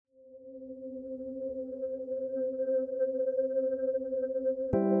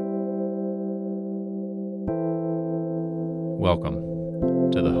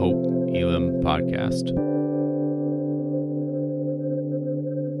Welcome to the Hope Elam podcast.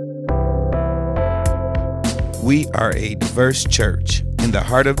 We are a diverse church in the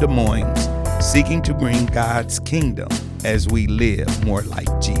heart of Des Moines, seeking to bring God's kingdom as we live more like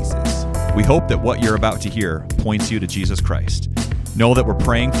Jesus. We hope that what you're about to hear points you to Jesus Christ. Know that we're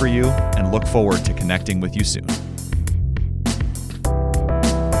praying for you and look forward to connecting with you soon.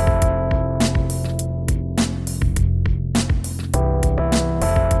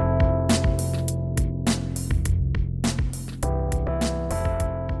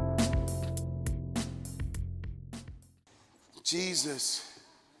 Jesus.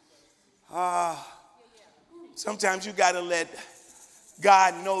 Sometimes you got to let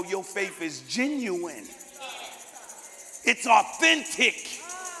God know your faith is genuine. It's authentic.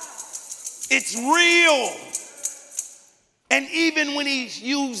 It's real. And even when he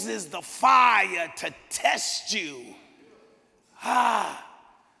uses the fire to test you,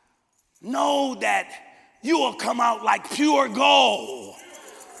 know that you will come out like pure gold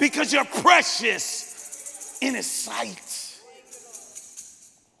because you're precious in his sight.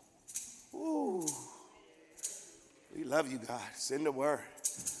 Ooh. We love you, God. Send the word.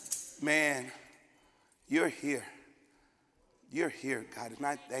 Man, you're here. You're here, God, and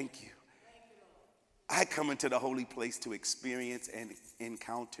I thank you. I come into the holy place to experience and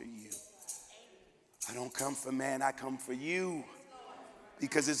encounter you. I don't come for man, I come for you.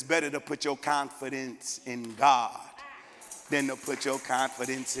 Because it's better to put your confidence in God than to put your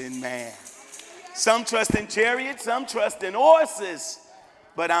confidence in man. Some trust in chariots, some trust in horses,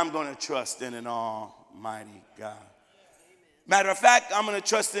 but I'm going to trust in an almighty God. Matter of fact, I'm going to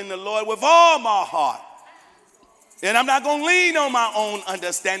trust in the Lord with all my heart. And I'm not going to lean on my own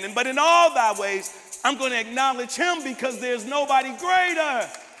understanding, but in all thy ways, I'm going to acknowledge him because there's nobody greater.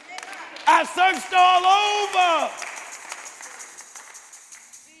 I searched all over.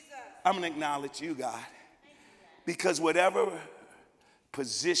 I'm going to acknowledge you, God, because whatever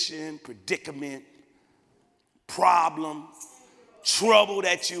position, predicament, problem, trouble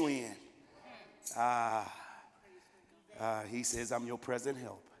that you in, he says, I'm your present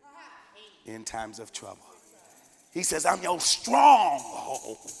help in times of trouble. He says, I'm your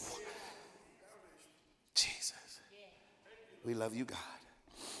stronghold. Jesus, we love you, God.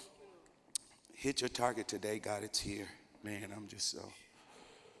 Hit your target today, God. It's here. Man, I'm just so.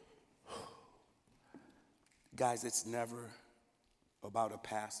 Guys, it's never about a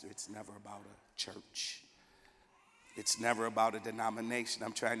pastor. It's never about a church. It's never about a denomination.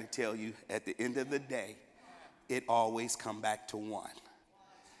 I'm trying to tell you, at the end of the day, it always come back to one.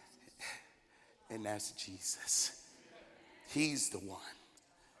 And that's Jesus. He's the one.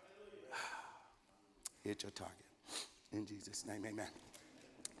 Hit your target. In Jesus' name, amen.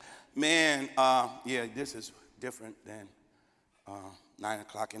 Man, this is different than 9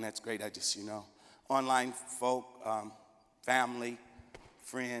 o'clock, and that's great. I just, online folk, family,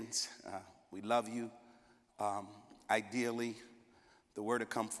 friends, we love you. Ideally, the word to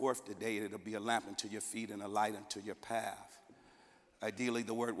come forth today, it'll be a lamp unto your feet and a light unto your path. Ideally,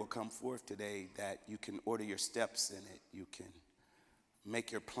 the word will come forth today that you can order your steps in it. You can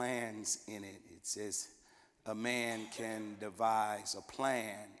make your plans in it. It says a man can devise a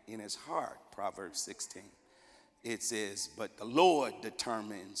plan in his heart, Proverbs 16. It says, but the Lord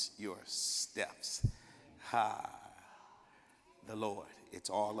determines your steps. The Lord. It's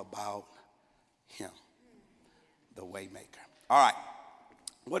all about him, the way maker. All right.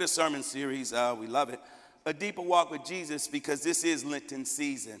 What a sermon series. We love it. A deeper walk with Jesus, because this is Lenten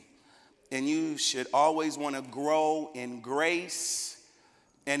season. And you should always want to grow in grace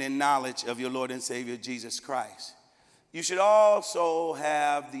and in knowledge of your Lord and Savior, Jesus Christ. You should also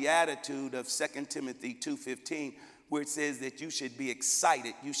have the attitude of 2 Timothy 2:15, where it says that you should be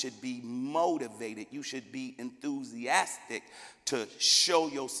excited, you should be motivated, you should be enthusiastic to show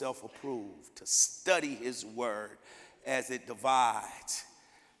yourself approved, to study his word as it divides.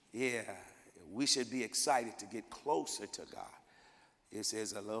 Yeah, we should be excited to get closer to God. It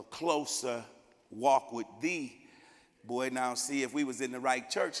says a little closer walk with thee. Boy, now see, if we was in the right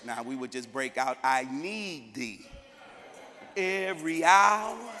church now, we would just break out, I need thee. Every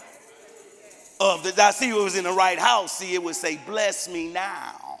hour of the, I see it was in the right house. See, it would say, bless me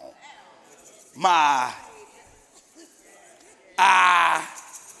now. My,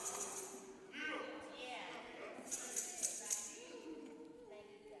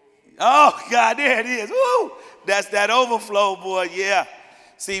 oh, God, there it is. Woo! That's that overflow, boy, yeah.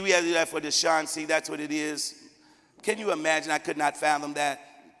 See, we had to do that for Deshaun. See, that's what it is. Can you imagine? I could not fathom that.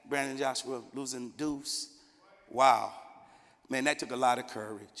 Brandon Joshua losing Deuce. Wow. Man, that took a lot of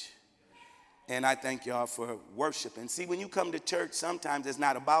courage. And I thank y'all for worshiping. See, when you come to church, sometimes it's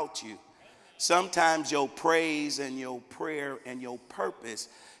not about you. Sometimes your praise and your prayer and your purpose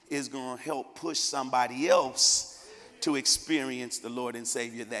is going to help push somebody else to experience the Lord and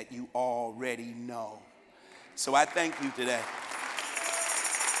Savior that you already know. So I thank you today.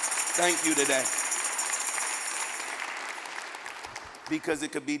 Thank you today. Because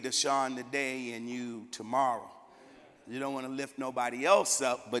it could be Deshaun today and you tomorrow. You don't want to lift nobody else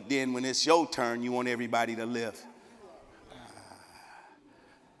up, but then when it's your turn, you want everybody to lift.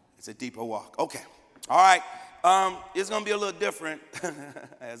 It's a deeper walk. Okay. All right. It's going to be a little different,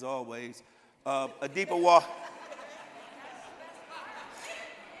 as always. A deeper walk.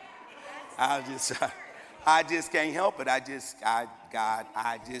 I just can't help it. I just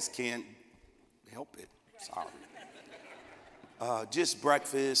can't help it. Sorry. Just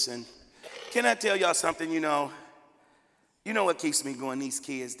breakfast. And can I tell y'all something, you know what keeps me going? These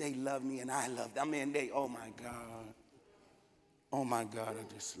kids, they love me and I love them. I mean, oh my God,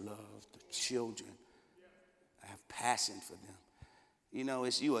 I just love the children. I have passion for them. You know,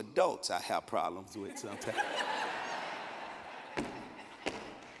 it's you adults I have problems with sometimes.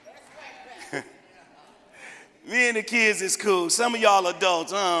 Me and the kids is cool. Some of y'all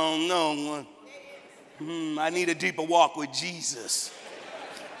adults, I don't know. I need a deeper walk with Jesus.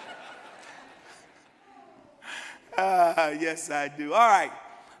 Yes, I do. All right,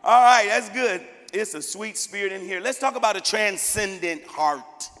 that's good. It's a sweet spirit in here. Let's talk about a transcendent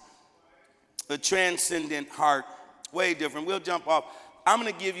heart. A transcendent heart. Way different. We'll jump off. I'm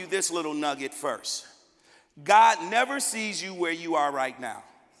going to give you this little nugget first. God never sees you where you are right now.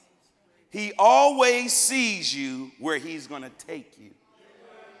 He always sees you where he's going to take you.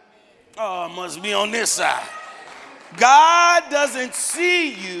 Oh, it must be on this side. God doesn't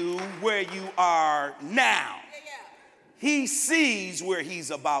see you where you are now. He sees where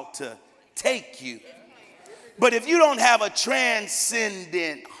he's about to take you. But if you don't have a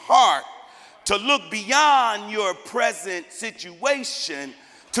transcendent heart to look beyond your present situation,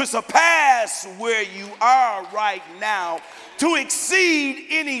 to surpass where you are right now, to exceed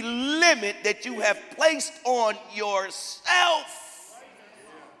any limit that you have placed on yourself,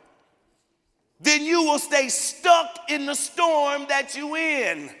 then you will stay stuck in the storm that you're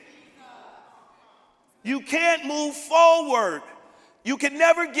in. You can't move forward. You can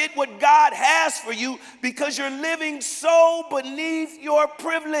never get what God has for you because you're living so beneath your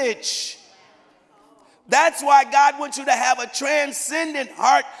privilege. That's why God wants you to have a transcendent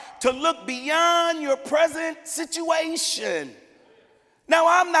heart to look beyond your present situation. Now,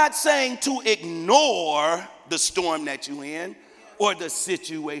 I'm not saying to ignore the storm that you're in or the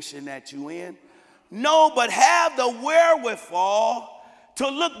situation that you're in. No, but have the wherewithal to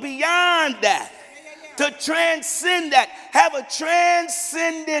look beyond that. To transcend that, have a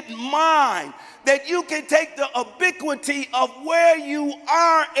transcendent mind that you can take the ubiquity of where you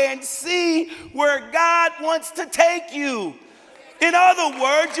are and see where God wants to take you. In other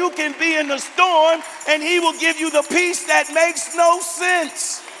words, you can be in the storm and he will give you the peace that makes no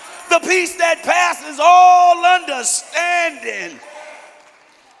sense. The peace that passes all understanding.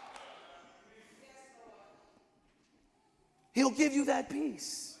 He'll give you that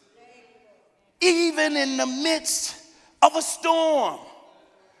peace. Even in the midst of a storm.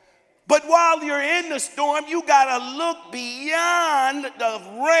 But while you're in the storm, you got to look beyond the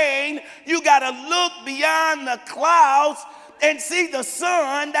rain. You got to look beyond the clouds and see the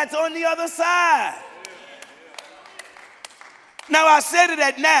sun that's on the other side. Now, I said it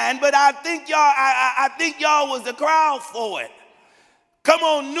at 9, but I think y'all was the crowd for it. Come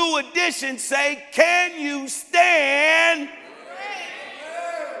on, New Edition, say, can you stand?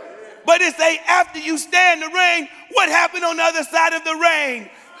 But it say after you stand the rain, what happened on the other side of the rain?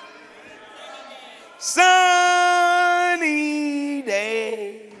 Sunny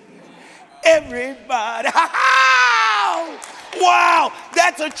day. Everybody. Wow,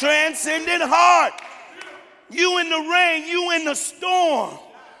 that's a transcendent heart. You in the rain, you in the storm.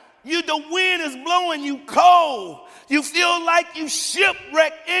 The wind is blowing you cold. You feel like you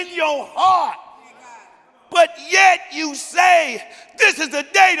shipwrecked in your heart. But yet you say, this is the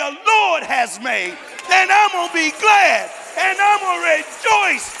day the Lord has made, and I'm going to be glad, and I'm going to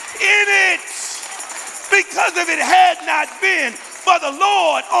rejoice in it. Because if it had not been for the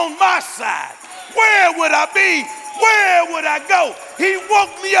Lord on my side, where would I be? Where would I go? He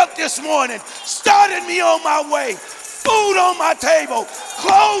woke me up this morning, started me on my way, food on my table,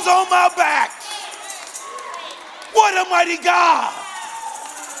 clothes on my back. What a mighty God.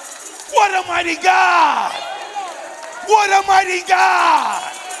 What a mighty God. What a mighty God.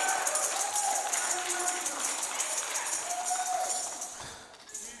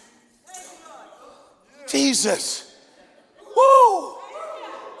 Jesus. Woo!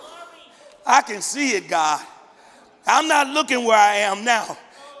 I can see it, God. I'm not looking where I am now.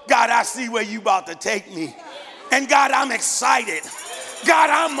 God, I see where you about to take me. And God, I'm excited. God,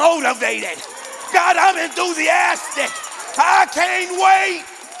 I'm motivated. God, I'm enthusiastic. I can't wait.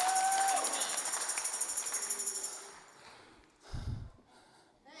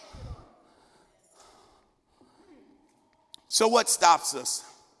 So what stops us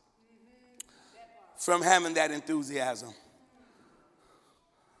from having that enthusiasm?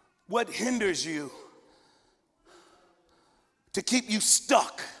 What hinders you to keep you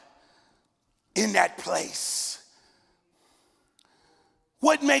stuck in that place?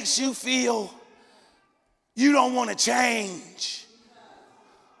 What makes you feel you don't want to change?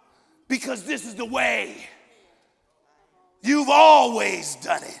 Because this is the way you've always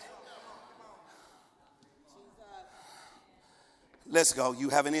done it. Let's go. You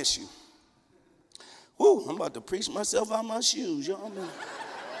have an issue. Woo, I'm about to preach myself out my shoes, y'all.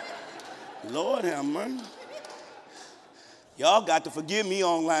 Lord have mercy. Y'all got to forgive me,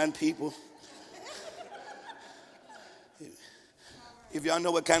 online people. If y'all know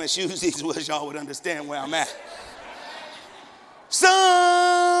what kind of shoes these was, y'all would understand where I'm at.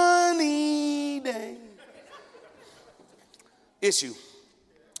 Sunny day. Issue.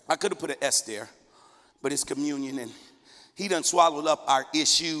 I could have put an S there, but it's communion, and he done swallowed up our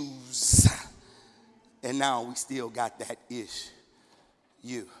issues. And now we still got that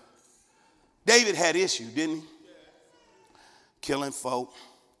issue. David had issue, didn't he? Killing folk,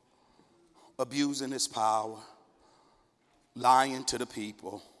 abusing his power, lying to the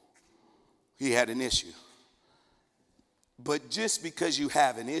people. He had an issue. But just because you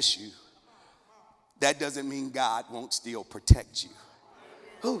have an issue, that doesn't mean God won't still protect you.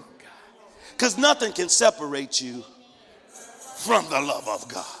 Oh, God. Because nothing can separate you from the love of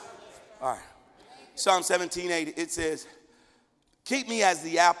God. All right. Psalm 17:8, it says, keep me as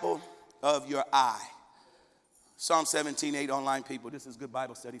the apple of your eye. Psalm 17:8, online people, this is good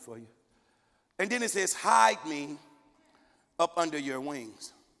Bible study for you. And then it says, hide me up under your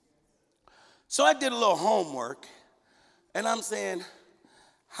wings. So I did a little homework, and I'm saying,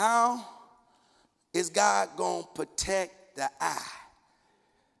 how is God going to protect the eye?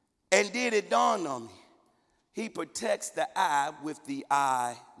 And then it dawned on me. He protects the eye with the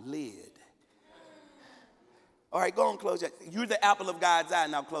eyelid. All right, go on, close your eyes. You're the apple of God's eye.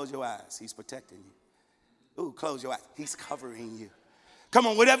 Now close your eyes. He's protecting you. Ooh, close your eyes. He's covering you. Come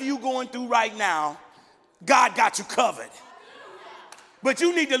on, whatever you're going through right now, God got you covered. But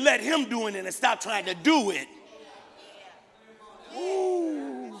you need to let him do it and stop trying to do it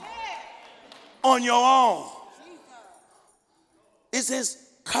on your own. It says,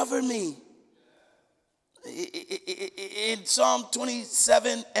 cover me. In Psalm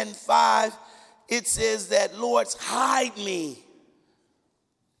 27:5, it says that, Lord, hide me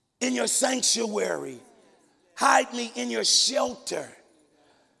in your sanctuary. Hide me in your shelter.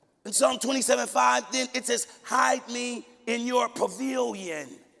 In Psalm 27:5, then it says, hide me in your pavilion.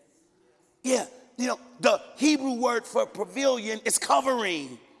 Yeah, you know, the Hebrew word for pavilion is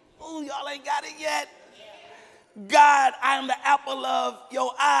covering. Oh, y'all ain't got it yet. God, I am the apple of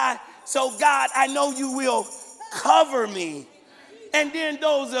your eye. So God, I know you will cover me. And then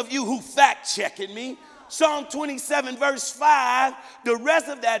those of you who fact checking me, Psalm 27 verse 5, the rest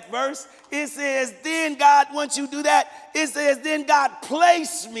of that verse, it says, then God, once you do that, it says, then God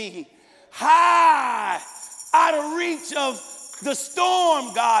place me high out of reach of the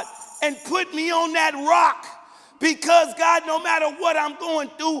storm, God, and put me on that rock. Because, God, no matter what I'm going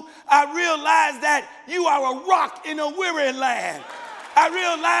through, I realize that you are a rock in a weary land. I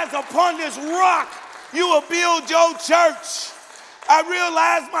realize upon this rock, you will build your church. I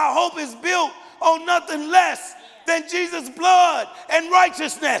realize my hope is built on nothing less than Jesus' blood and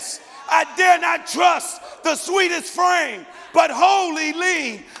righteousness. I dare not trust the sweetest frame, but wholly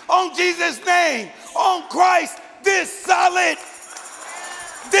lean on Jesus' name, on Christ, this solid,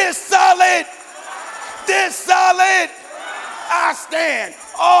 I stand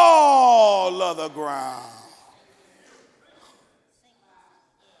all of the ground.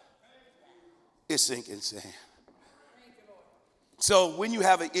 It's sinking sand. So when you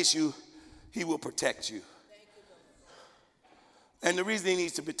have an issue, he will protect you. And the reason he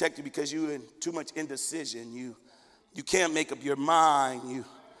needs to protect you because you're in too much indecision. You can't make up your mind.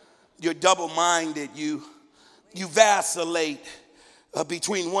 You're double-minded. You vacillate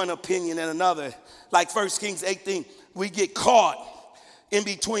between one opinion and another. Like 1 Kings 18, we get caught in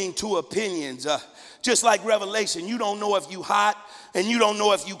between two opinions. Just like Revelation, you don't know if you hot and you don't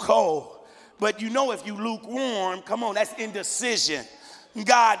know if you cold. But you know if you lukewarm, come on, that's indecision.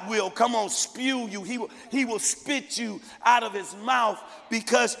 God will, come on, spew you. He will spit you out of his mouth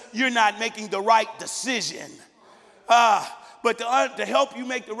because you're not making the right decision. But to help you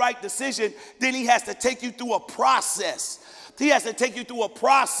make the right decision, then he has to take you through a process. He has to take you through a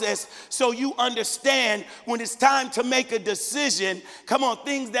process so you understand when it's time to make a decision. Come on,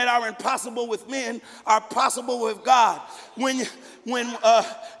 things that are impossible with men are possible with God. When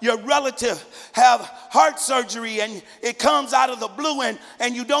your relative have heart surgery and it comes out of the blue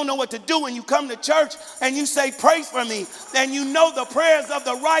and you don't know what to do, and you come to church and you say, pray for me, and you know the prayers of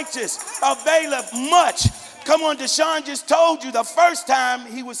the righteous availeth much. Come on, Deshaun just told you the first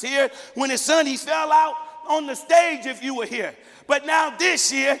time he was here, when his son, he fell out on the stage if you were here. But now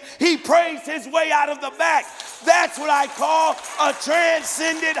this year, he praised his way out of the back. That's what I call a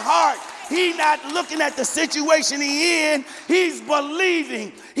transcendent heart. He's not looking at the situation he's in. He's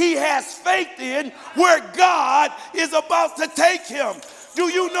believing. He has faith in where God is about to take him. Do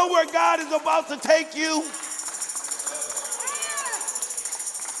you know where God is about to take you?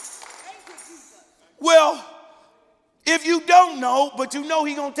 Well, if you don't know, but you know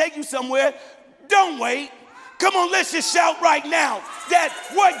he's going to take you somewhere, don't wait. Come on, let's just shout right now that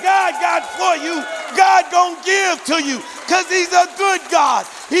what God got for you, God gonna give to you, because he's a good God.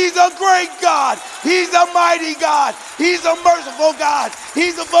 He's a great God. He's a mighty God. He's a merciful God.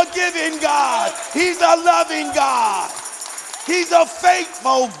 He's a forgiving God. He's a loving God. He's a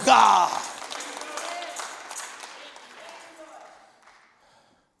faithful God.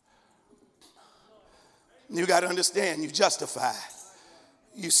 You got to understand, you justified,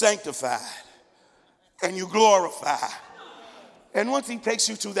 you sanctified, and you glorify. And once he takes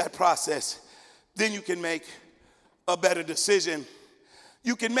you through that process, then you can make a better decision.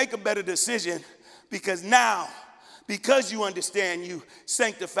 You can make a better decision because now, because you understand you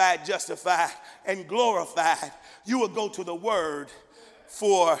sanctified, justified, and glorified, you will go to the word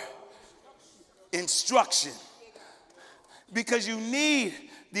for instruction. Because you need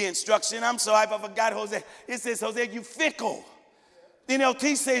the instruction. I'm sorry if I forgot Jose. It says, Jose, you fickle.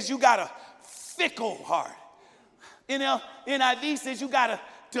 NLT says you got a fickle heart. NIV says you got a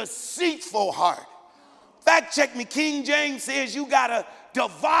deceitful heart. Fact check me. King James says you got a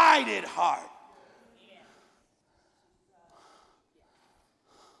divided heart.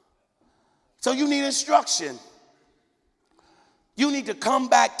 So you need instruction. You need to come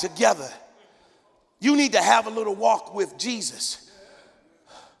back together. You need to have a little walk with Jesus.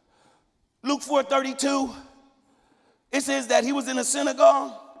 Luke 4:32, it says that he was in a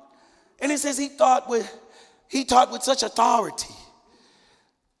synagogue, and it says he taught with such authority.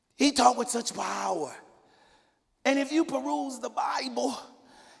 He taught with such power. And if you peruse the Bible,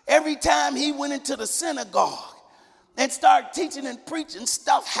 every time he went into the synagogue and started teaching and preaching,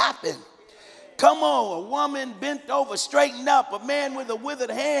 stuff happened. Come on, a woman bent over, straightened up. A man with a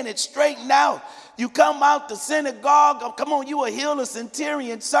withered hand, it straightened out. You come out the synagogue, come on, you will heal a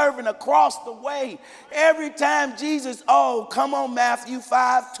centurion servant across the way. Every time Jesus, come on, Matthew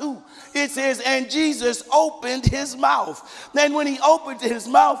 5:2. It says, and Jesus opened his mouth. Then when he opened his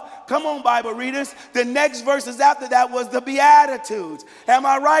mouth, come on, Bible readers, the next verses after that was the Beatitudes. Am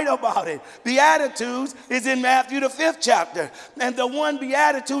I right about it? Beatitudes is in Matthew the 5th chapter. And the one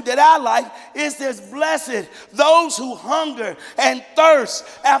Beatitude that I like, it says, blessed those who hunger and thirst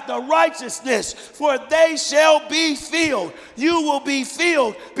after righteousness, for they shall be filled. You will be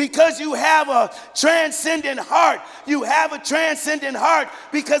filled because you have a transcendent heart. You have a transcendent heart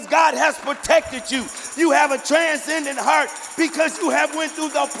because God has protected you. You have a transcendent heart because you have went through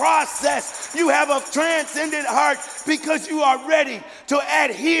the process. You have a transcendent heart because you are ready to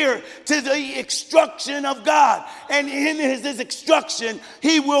adhere to the instruction of God. And in his instruction,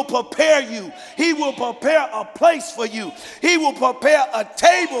 he will prepare you. He will prepare a place for you. He will prepare a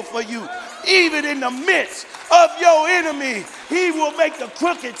table for you. Even in the midst of your enemy, he will make the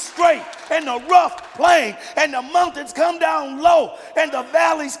crooked straight and the rough plain, and the mountains come down low and the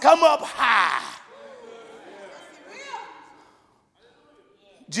valleys come up high.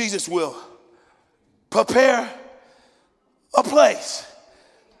 Jesus will prepare a place,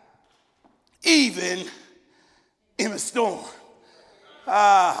 even in a storm.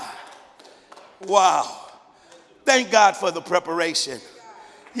 Wow. Thank God for the preparation.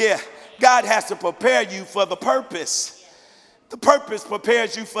 Yeah, God has to prepare you for the purpose. The purpose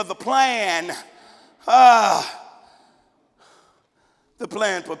prepares you for the plan. The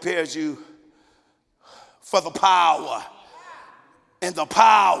plan prepares you for the power. And the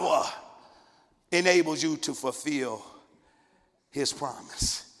power enables you to fulfill his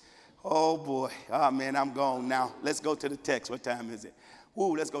promise. Oh boy. Oh man, I'm gone now. Let's go to the text. What time is it?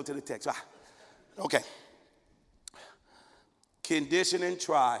 Let's go to the text. Okay. condition and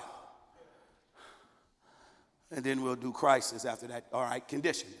trial. And then we'll do crisis after that. All right,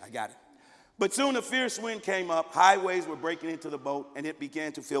 condition, I got it. But soon a fierce wind came up, high waves were breaking into the boat, and it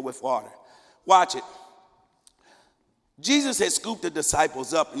began to fill with water. Watch it. Jesus had scooped the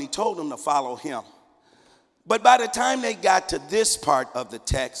disciples up, and he told them to follow him. But by the time they got to this part of the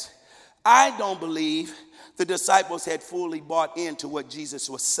text, I don't believe the disciples had fully bought into what Jesus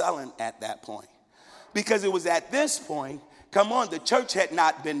was selling at that point. Because it was at this point, come on, the church had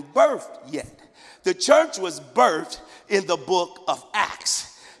not been birthed yet. The church was birthed in the book of Acts.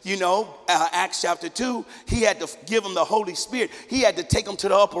 You know, Acts chapter 2, he had to give them the Holy Spirit. He had to take them to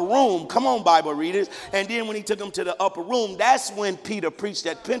the upper room. Come on, Bible readers. And then when he took them to the upper room, that's when Peter preached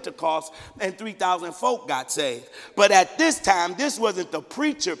at Pentecost and 3,000 folk got saved. But at this time, this wasn't the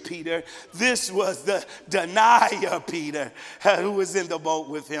preacher Peter. This was the denier Peter who was in the boat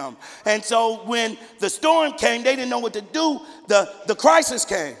with him. And so when the storm came, they didn't know what to do. The crisis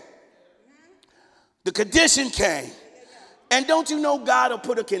came. The condition came. And don't you know God will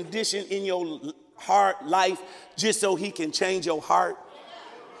put a condition in your heart life just so he can change your heart?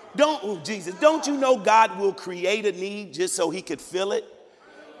 Don't you know God will create a need just so he could fill it?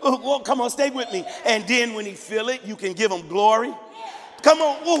 Well, come on, stay with me. And then when he fill it, you can give him glory. Come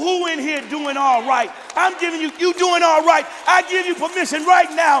on, well, who in here doing all right? I'm giving you doing all right. I give you permission right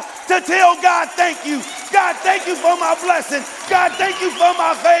now to tell God thank you. God, thank you for my blessing. God, thank you for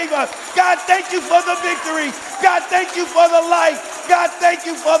my favor. God, thank you for the victory. God, thank you for the life. God, thank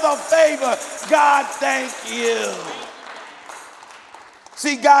you for the favor. God, thank you.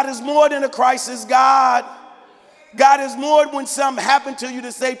 See, God is more than a crisis God. God is more when something happened to you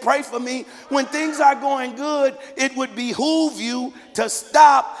to say, pray for me. When things are going good, it would behoove you to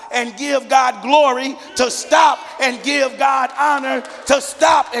stop and give God glory, to stop and give God honor, to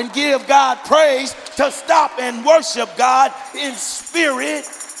stop and give God praise, to stop and worship God in spirit.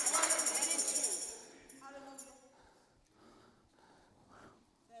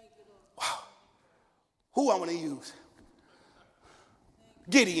 Wow. Who I want to use?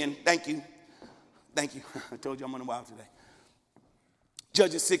 Gideon, thank you. Thank you. I told you I'm on a while today.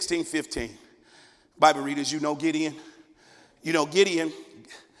 Judges 16:15. Bible readers, you know Gideon. You know Gideon,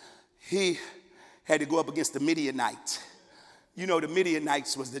 he had to go up against the Midianites. You know the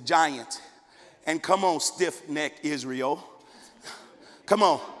Midianites was the giant. And come on, stiff-necked Israel. Come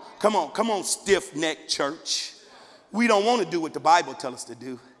on, stiff-necked church. We don't want to do what the Bible tells us to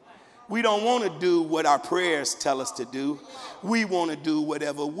do. We don't want to do what our prayers tell us to do. We want to do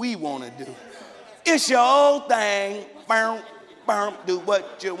whatever we want to do. It's your old thing. Do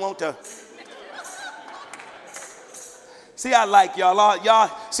what you want to. See, I like y'all.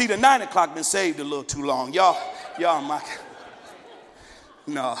 Y'all see the 9 o'clock been saved a little too long. Y'all, my.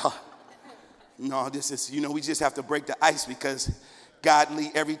 No, this is, we just have to break the ice because God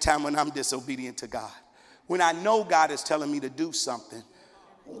lead every time when I'm disobedient to God. When I know God is telling me to do something,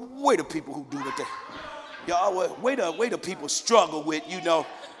 where the people who do what they, y'all, where the people struggle with, a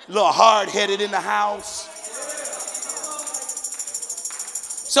little hard-headed in the house.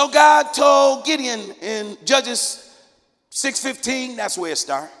 So God told Gideon in Judges 6:15, that's where it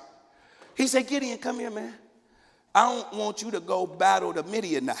starts. He said, Gideon, come here, man. I don't want you to go battle the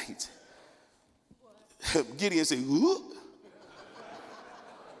Midianites. Gideon said, whoop.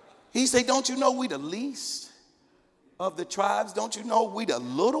 He said, don't you know we the least of the tribes? Don't you know we the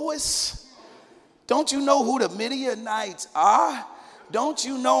littlest? Don't you know who the Midianites are? Don't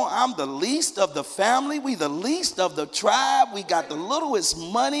you know I'm the least of the family? We the least of the tribe. We got the littlest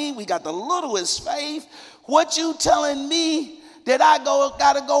money. We got the littlest faith. What you telling me that I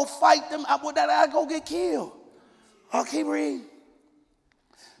gotta go fight them? That I go get killed? I'll keep reading.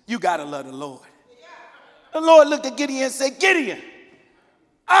 You gotta love the Lord. The Lord looked at Gideon and said, Gideon,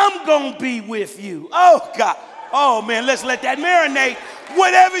 I'm gonna be with you. Oh God. Oh man, let's let that marinate.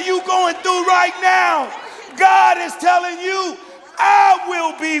 Whatever you going through right now, God is telling you, I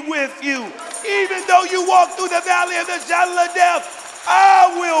will be with you. Even though you walk through the valley of the shadow of death,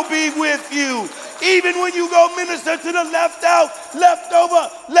 I will be with you. Even when you go minister to the left out, left over,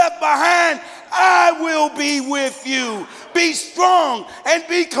 left behind, I will be with you. Be strong and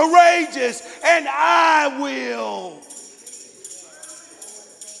be courageous, and I will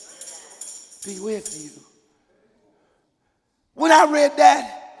be with you. When I read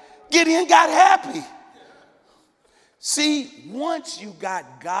that, Gideon got happy. See, once you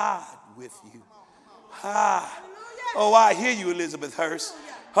got God with you, I hear you, Elizabeth Hurst.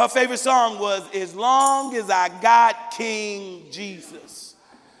 Her favorite song was, As Long As I Got King Jesus,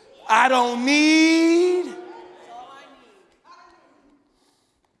 I don't need.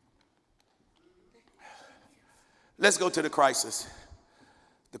 Let's go to the crisis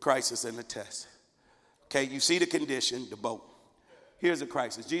and the test. Okay, you see the condition, the boat. Here's the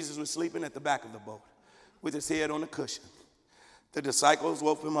crisis. Jesus was sleeping at the back of the boat with his head on a cushion. The disciples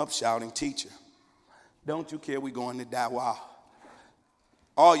woke him up shouting, "Teacher, don't you care we're going to die?" Wow.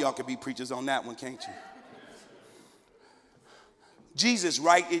 All y'all could be preachers on that one, can't you? Jesus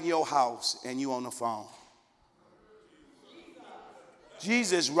right in your house and you on the phone.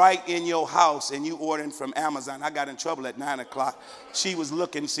 Jesus right in your house and you ordering from Amazon. I got in trouble at 9 o'clock. She was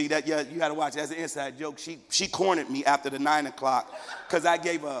looking, see that, yeah, you got to watch, that's an inside joke. She cornered me after the 9 o'clock because I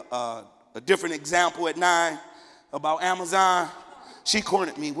gave a different example at 9 about Amazon. She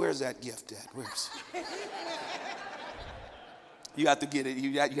cornered me. Where's that gift at? Where's it? You have to get it.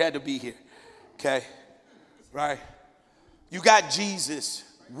 You had to be here. Okay? Right? You got Jesus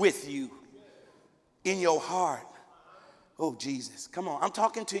with you in your heart. Oh, Jesus. Come on. I'm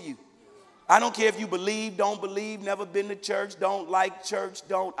talking to you. I don't care if you believe, don't believe, never been to church, don't like church,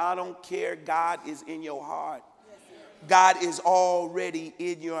 I don't care. God is in your heart. God is already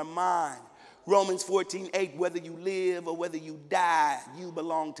in your mind. Romans 14:8, whether you live or whether you die, you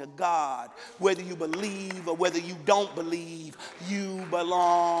belong to God. Whether you believe or whether you don't believe, you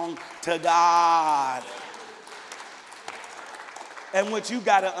belong to God. And what you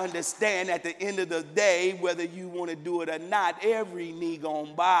got to understand at the end of the day, whether you want to do it or not, every knee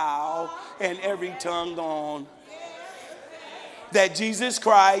gonna bow and every tongue gonna, that Jesus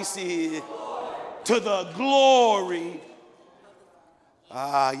Christ is to the glory.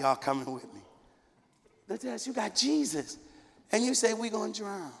 Y'all coming with me. Look at this, you got Jesus. And you say, we're gonna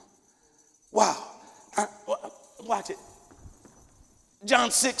drown. Wow. Watch it. John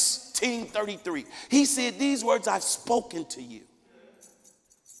 16:33. He said, these words I've spoken to you.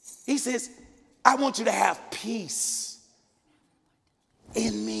 He says, I want you to have peace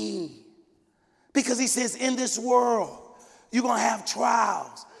in me. Because he says, in this world, you're going to have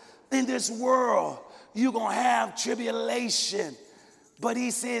trials. In this world, you're going to have tribulation. But he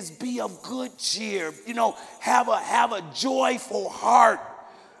says, be of good cheer. You know, have a joyful heart.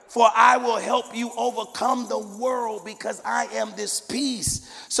 For I will help you overcome the world because I am this peace.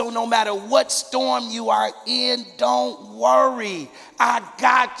 So no matter what storm you are in, don't worry. I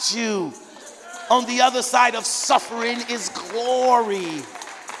got you. On the other side of suffering is glory.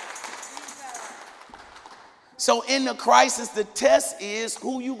 So in the crisis, the test is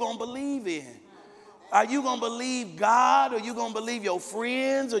who you gonna believe in. Are you going to believe God, or you going to believe your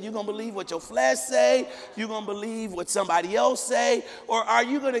friends, or you going to believe what your flesh say? You going to believe what somebody else say? Or are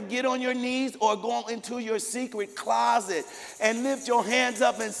you going to get on your knees or go into your secret closet and lift your hands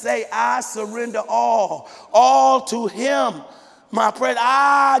up and say, I surrender all to him. My prayer,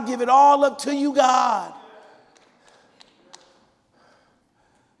 I give it all up to you, God.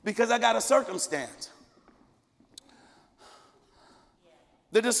 Because I got a circumstance.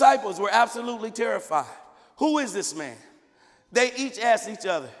 The disciples were absolutely terrified. Who is this man? They each asked each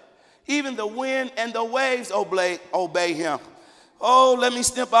other. Even the wind and the waves obey him. Oh, let me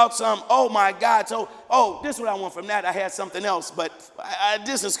snip out some. Oh, my God. So, this is what I want from that. I had something else, but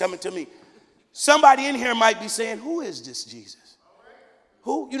this is coming to me. Somebody in here might be saying, who is this Jesus?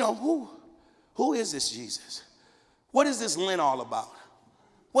 Who is this Jesus? What is this Lent all about?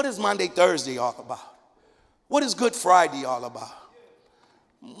 What is Monday, Thursday all about? What is Good Friday all about?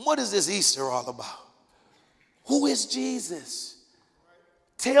 What is this Easter all about? Who is Jesus?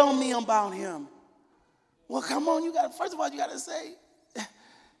 Tell me about him. Well, come on, first of all, you got to say,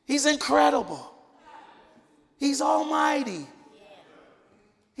 he's incredible. He's almighty.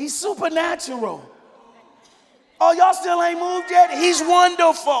 He's supernatural. Oh, y'all still ain't moved yet? He's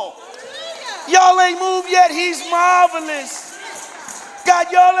wonderful. Y'all ain't moved yet? He's marvelous. God,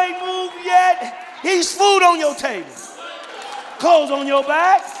 y'all ain't moved yet? He's food on your table. Clothes on your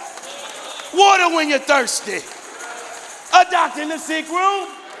back, water when you're thirsty, a doctor in the sick room,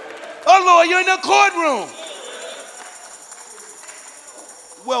 a lawyer in the courtroom.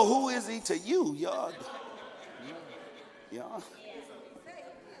 Well, who is he to you, y'all? Y'all?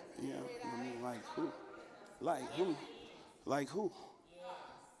 Yeah, I mean, like who? Like who? Like who?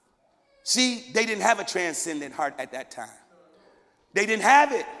 See, they didn't have a transcendent heart at that time. They didn't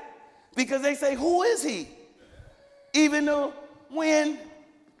have it because they say, who is he? Even the wind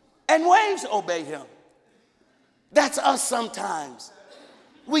and waves obey him. That's us sometimes.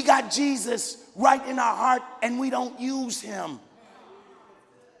 We got Jesus right in our heart and we don't use him.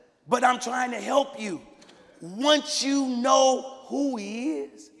 But I'm trying to help you. Once you know who he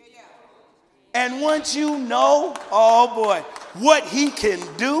is, and once you know, oh boy, what he can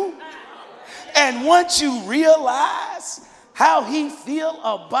do, and once you realize how he feels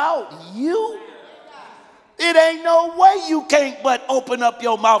about you, It ain't no way you can't but open up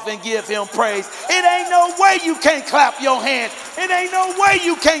your mouth and give him praise. It ain't no way you can't clap your hands. It ain't no way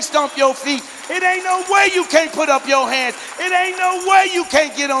you can't stomp your feet. It ain't no way you can't put up your hands. It ain't no way you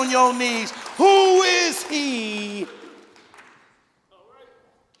can't get on your knees. Who is he?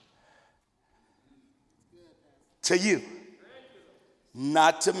 To you,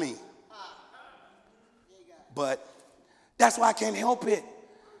 not to me. But that's why I can't help it.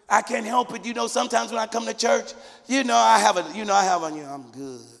 I can't help it. You know, sometimes when I come to church, I'm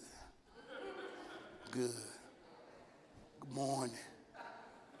good. Good. Good morning.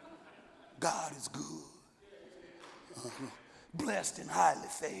 God is good. Blessed and highly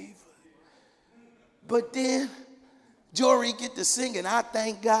favored. But then Jory get to singing, I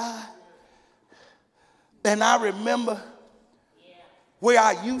thank God. And I remember where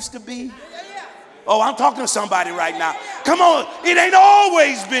I used to be. Oh, I'm talking to somebody right now. Come on, it ain't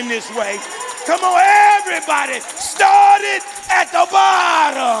always been this way. Come on, everybody started at the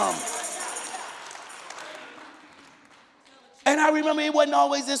bottom. And I remember it wasn't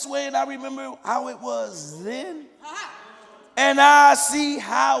always this way, and I remember how it was then. And I see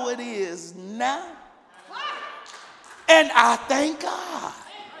how it is now. And I thank God.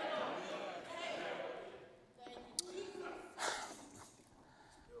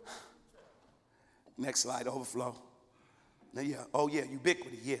 Next slide, overflow. Now, yeah. Oh, yeah,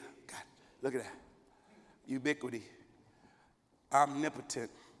 ubiquity. Yeah, God, look at that. Ubiquity. Omnipotent.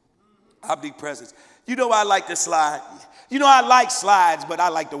 Omnipresence. You know I like the slide. You know I like slides, but I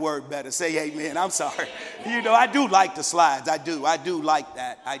like the word better. Say amen. I'm sorry. You know, I do like the slides. I do like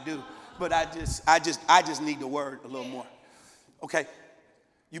that. I do. But I just need the word a little more. Okay.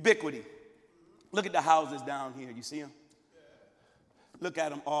 Ubiquity. Look at the houses down here. You see them? Look at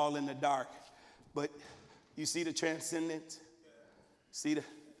them all in the dark. But you see the transcendence?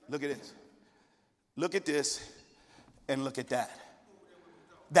 Look at this. Look at this and look at that.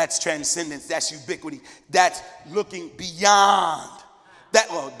 That's transcendence. That's ubiquity. That's looking beyond. That,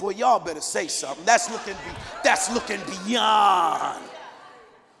 oh boy, y'all better say something. That's looking beyond.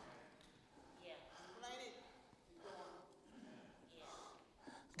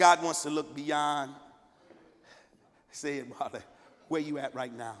 God wants to look beyond. Say it, brother. Where you at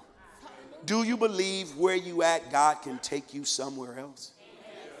right now? Do you believe where you at, God can take you somewhere else?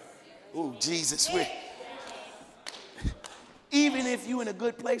 Oh, Jesus. Even if you're in a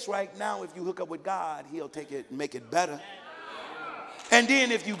good place right now, if you hook up with God, he'll take it and make it better. And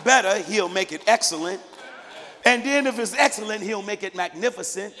then if you better, he'll make it excellent. And then if it's excellent, he'll make it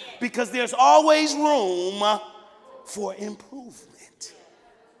magnificent, because there's always room for improvement.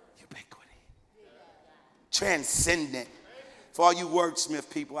 Ubiquity. Transcendent. For all you wordsmith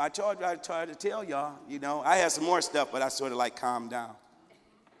people, I tried to tell y'all, I had some more stuff, but I sort of like calmed down.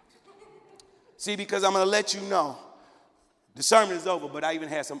 See, because I'm going to let you know, the sermon is over, but I even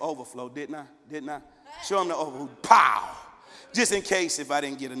had some overflow, didn't I? Show them the overflow. Pow! Just in case if I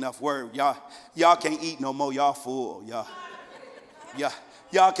didn't get enough word. Y'all can't eat no more. Y'all full.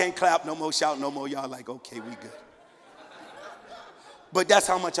 Y'all can't clap no more, shout no more. Y'all like, okay, we good. But that's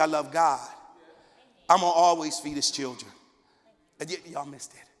how much I love God. I'm going to always feed his children. Y'all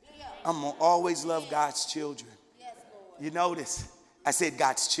missed it. I'm going to always love God's children. You notice, I said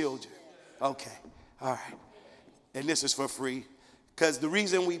God's children. Okay, all right. And this is for free. Because the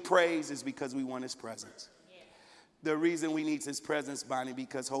reason we praise is because we want his presence. The reason we need his presence, Bonnie,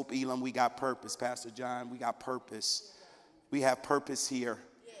 because Hope Elam, we got purpose. Pastor John, we got purpose. We have purpose here.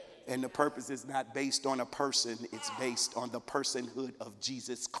 And the purpose is not based on a person. It's based on the personhood of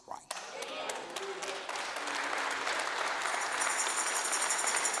Jesus Christ.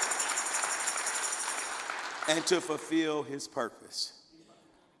 And to fulfill his purpose.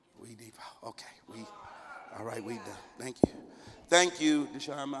 All right, we done. Thank you. Thank you,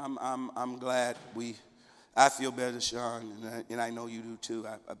 Deshaun. I'm glad I feel better, Deshaun, and I know you do too.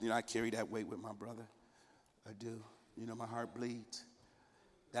 I carry that weight with my brother. I do. My heart bleeds.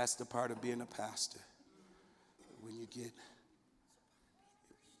 That's the part of being a pastor. When you get,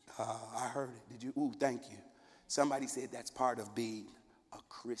 I heard it. Did you? Ooh, thank you. Somebody said that's part of being a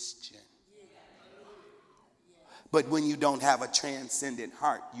Christian. But when you don't have a transcendent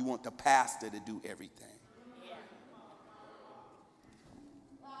heart, you want the pastor to do everything.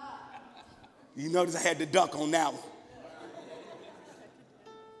 You notice I had to duck on that one.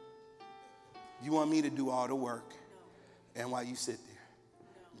 You want me to do all the work, and while you sit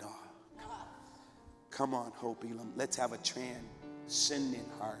there? No. Come on, Hope Elam. Let's have a transcendent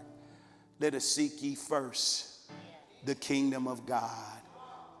heart. Let us seek ye first the kingdom of God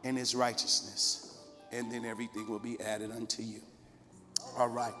and his righteousness, and then everything will be added unto you. All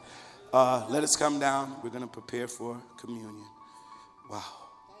right. Let us come down. We're going to prepare for communion. Wow.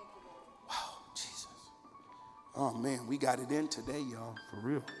 Wow, Jesus. Oh, man, we got it in today, y'all, for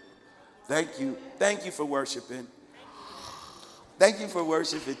real. Thank you. Thank you for worshiping. Thank you for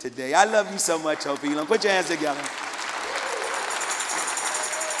worshiping today. I love you so much, Hope Elam. Put your hands together.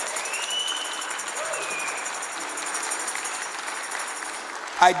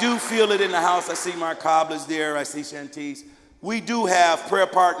 I do feel it in the house. I see Mark Cobbler's there. I see Shantice. We do have prayer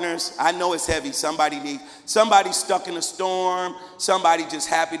partners. I know it's heavy. Somebody stuck in a storm. Somebody just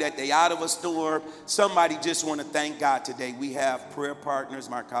happy that they out of a storm. Somebody just want to thank God today. We have prayer partners.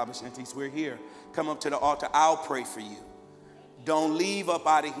 Mark Cobbler, Shantice, we're here. Come up to the altar. I'll pray for you. Don't leave up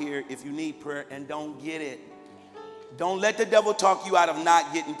out of here if you need prayer and don't get it. Don't let the devil talk you out of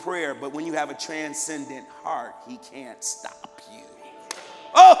not getting prayer. But when you have a transcendent heart, he can't stop you.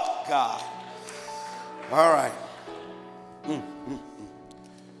 Oh, God. All right.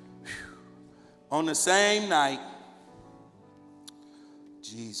 On the same night,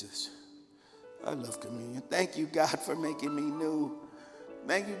 Jesus, I love communion. Thank you, God, for making me new.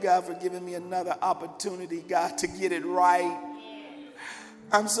 Thank you, God, for giving me another opportunity, God, to get it right.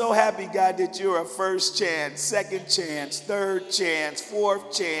 I'm so happy, God, that you're a first chance, second chance, third chance,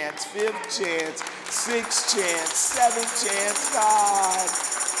 fourth chance, fifth chance, sixth chance, seventh chance, God.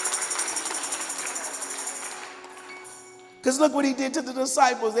 Because look what he did to the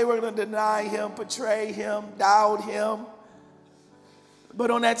disciples. They were going to deny him, betray him, doubt him.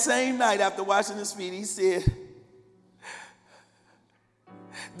 But on that same night, after washing his feet, he said,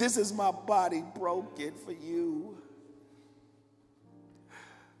 this is my body broken for you,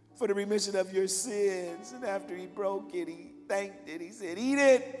 for the remission of your sins. And after he broke it, he thanked it. He said, eat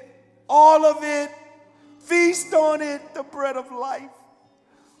it, all of it, feast on it, the bread of life.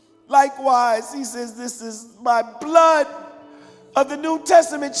 Likewise, he says, this is my blood of the New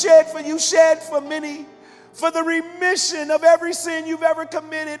Testament, shed for you, shed for many, for the remission of every sin you've ever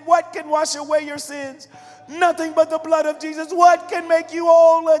committed. What can wash away your sins? Nothing but the blood of Jesus. What can make you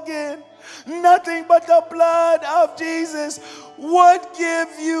whole again? Nothing but the blood of Jesus. What give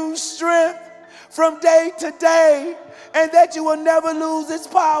you strength from day to day, and that you will never lose its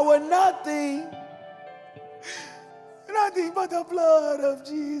power? Nothing. Nothing but the blood of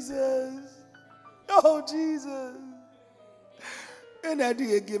Jesus. Oh, Jesus. And after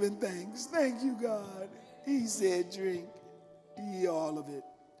he had given thanks, thank you, God, he said, drink ye all of it,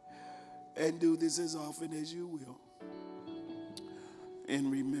 and do this as often as you will, in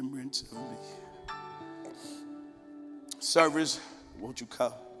remembrance of me. Servers, won't you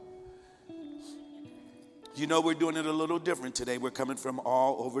come? You know we're doing it a little different today. We're coming from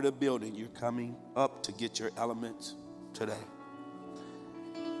all over the building. You're coming up to get your elements today.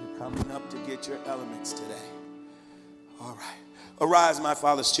 You're coming up to get your elements today. All right. Arise, my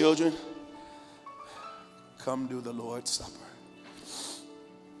Father's children. Come do the Lord's Supper.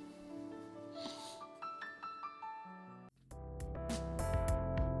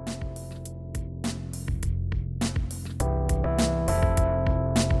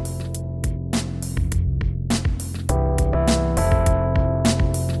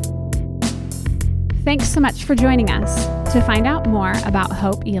 Thanks so much for joining us. To find out more about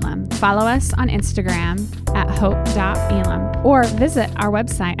Hope Elam, follow us on Instagram at hope.elam or visit our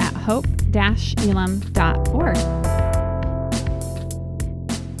website at hope-elam.org.